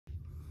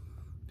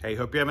Hey,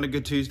 hope you're having a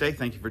good Tuesday.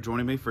 Thank you for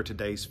joining me for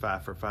today's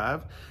 5 for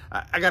 5.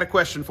 I got a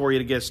question for you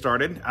to get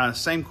started.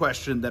 Same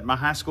question that my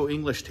high school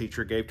English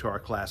teacher gave to our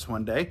class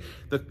one day.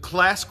 The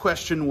class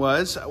question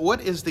was,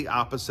 what is the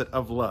opposite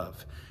of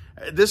love?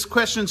 This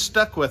question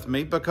stuck with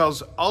me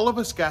because all of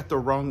us got the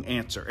wrong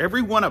answer.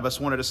 Every one of us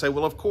wanted to say,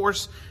 well, of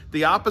course,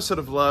 the opposite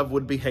of love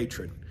would be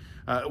hatred.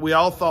 We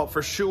all thought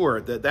for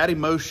sure that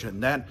emotion,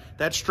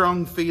 that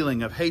strong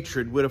feeling of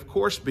hatred would, of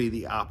course, be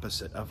the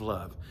opposite of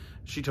love.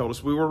 She told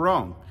us we were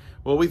wrong.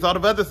 Well, we thought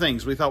of other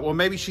things. We thought, well,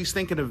 maybe she's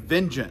thinking of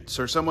vengeance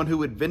or someone who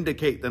would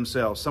vindicate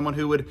themselves, someone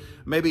who would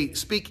maybe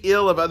speak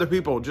ill of other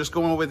people, just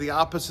going with the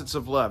opposites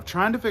of love,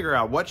 trying to figure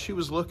out what she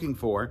was looking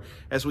for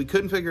as we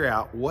couldn't figure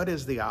out what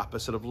is the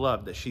opposite of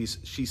love that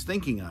she's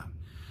thinking of.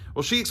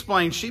 Well, she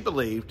explained she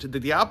believed that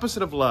the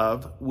opposite of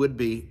love would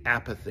be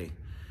apathy.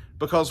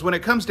 Because when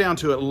it comes down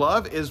to it,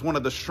 love is one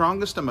of the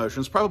strongest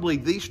emotions, probably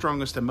the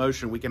strongest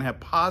emotion we can have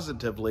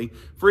positively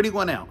for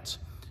anyone else.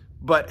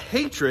 But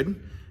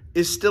hatred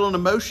is still an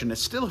emotion.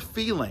 It's still a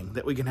feeling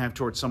that we can have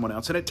towards someone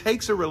else. And it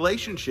takes a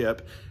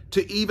relationship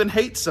to even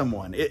hate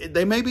someone.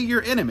 They may be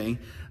your enemy,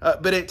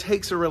 but it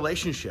takes a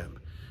relationship.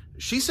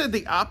 She said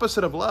the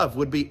opposite of love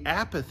would be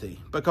apathy,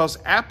 because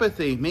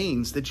apathy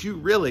means that you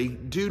really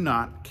do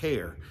not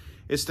care.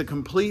 It's the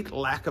complete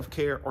lack of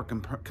care or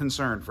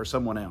concern for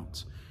someone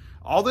else.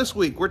 All this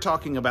week, we're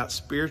talking about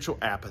spiritual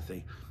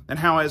apathy and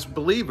how as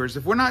believers,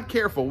 if we're not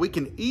careful, we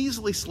can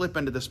easily slip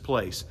into this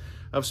place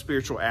of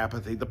spiritual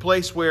apathy, the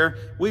place where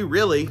we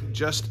really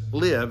just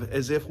live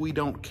as if we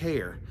don't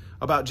care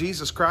about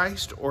Jesus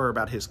Christ or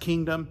about his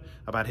kingdom,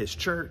 about his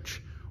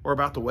church, or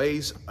about the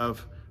ways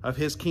of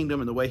his kingdom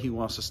and the way he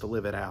wants us to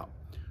live it out.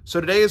 So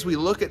today, as we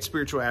look at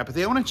spiritual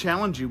apathy, I want to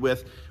challenge you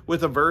with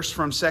a verse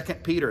from 2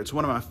 Peter. It's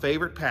one of my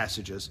favorite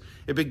passages.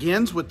 It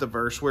begins with the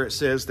verse where it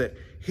says that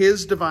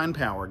his divine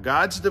power,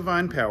 God's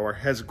divine power,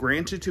 has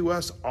granted to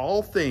us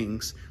all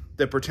things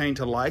that pertain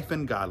to life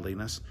and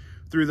godliness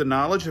through the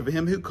knowledge of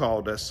him who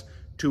called us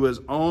to his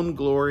own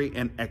glory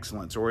and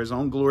excellence, or his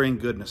own glory and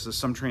goodness, as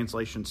some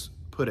translations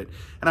put it.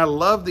 And I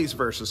love these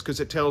verses because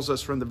it tells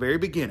us from the very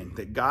beginning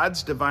that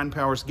God's divine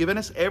power has given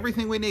us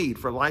everything we need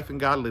for life and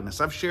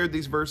godliness. I've shared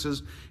these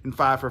verses in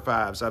 5 for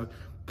 5s. I've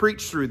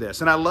preached through this.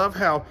 And I love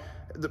how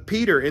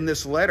Peter in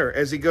this letter,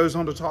 as he goes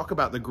on to talk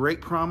about the great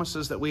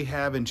promises that we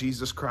have in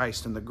Jesus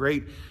Christ and the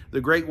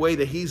great way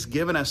that he's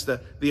given us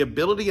the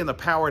ability and the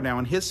power now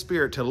in his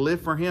spirit to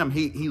live for him.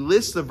 He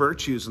lists the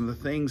virtues and the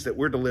things that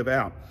we're to live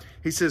out.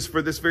 He says,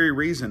 for this very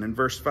reason, in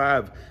verse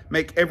 5,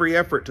 make every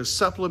effort to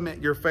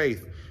supplement your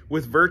faith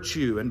with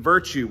virtue, and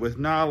virtue with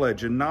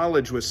knowledge, and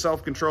knowledge with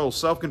self-control,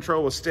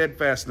 self-control with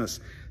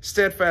steadfastness,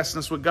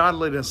 steadfastness with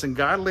godliness, and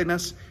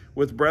godliness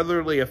with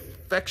brotherly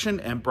affection,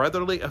 and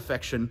brotherly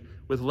affection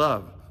with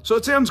love. So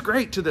it sounds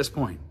great to this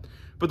point.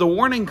 But the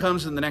warning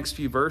comes in the next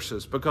few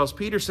verses, because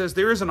Peter says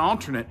there is an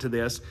alternate to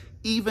this,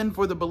 even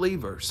for the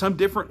believer, some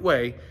different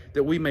way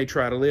that we may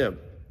try to live.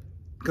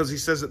 Because he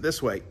says it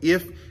this way: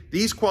 if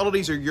these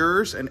qualities are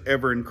yours and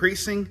ever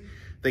increasing,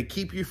 they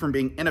keep you from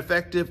being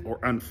ineffective or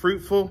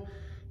unfruitful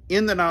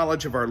in the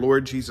knowledge of our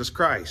Lord Jesus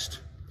Christ.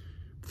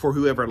 For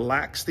whoever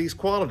lacks these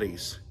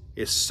qualities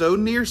is so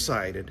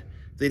nearsighted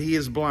that he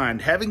is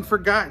blind, having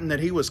forgotten that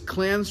he was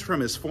cleansed from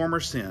his former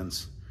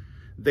sins.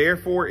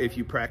 Therefore, if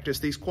you practice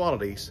these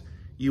qualities,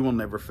 you will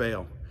never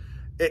fail.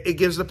 It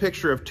gives a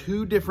picture of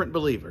two different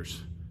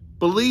believers.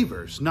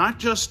 Believers, not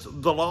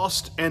just the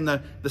lost and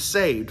the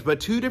saved, but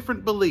two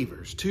different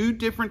believers, two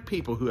different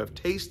people who have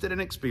tasted and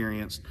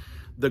experienced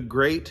the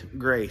great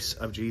grace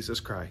of Jesus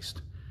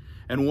Christ.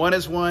 And one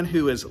is one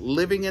who is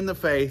living in the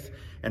faith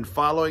and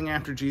following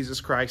after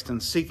Jesus Christ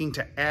and seeking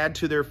to add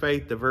to their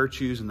faith the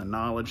virtues and the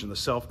knowledge and the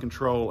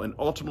self-control and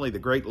ultimately the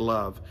great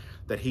love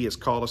that he has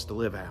called us to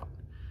live out.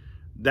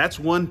 That's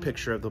one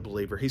picture of the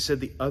believer. He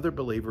said the other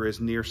believer is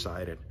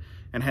nearsighted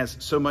and has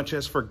so much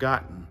as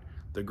forgotten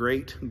the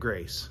great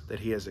grace that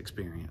he has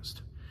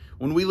experienced.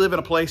 When we live in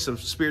a place of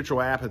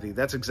spiritual apathy,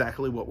 that's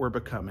exactly what we're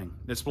becoming.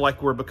 It's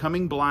like we're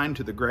becoming blind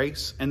to the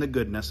grace and the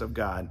goodness of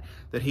God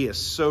that he has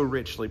so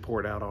richly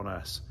poured out on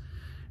us.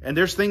 And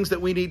there's things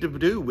that we need to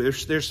do.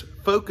 There's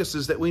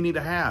focuses that we need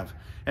to have.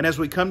 And as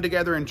we come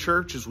together in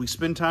church, as we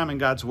spend time in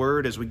God's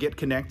Word, as we get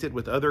connected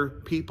with other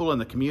people in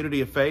the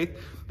community of faith,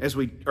 as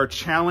we are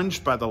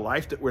challenged by the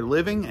life that we're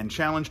living and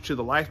challenged to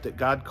the life that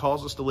God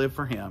calls us to live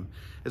for him,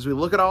 as we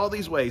look at all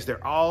these ways,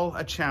 they're all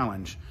a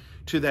challenge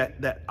to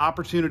that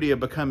opportunity of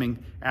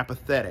becoming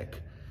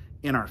apathetic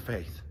in our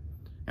faith.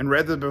 And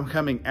rather than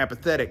becoming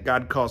apathetic,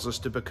 God calls us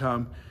to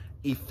become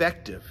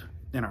effective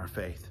in our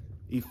faith.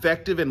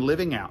 Effective in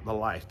living out the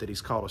life that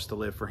he's called us to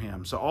live for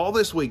him. So all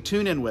this week,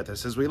 tune in with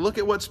us as we look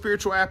at what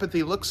spiritual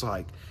apathy looks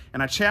like.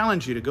 And I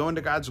challenge you to go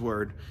into God's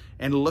Word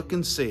and look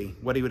and see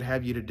what he would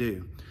have you to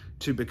do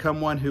to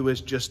become one who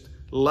is just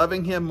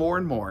loving him more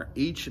and more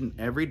each and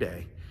every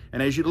day.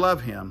 And as you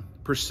love him,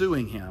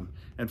 pursuing him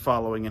and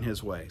following in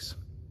his ways.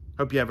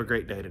 Hope you have a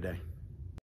great day today.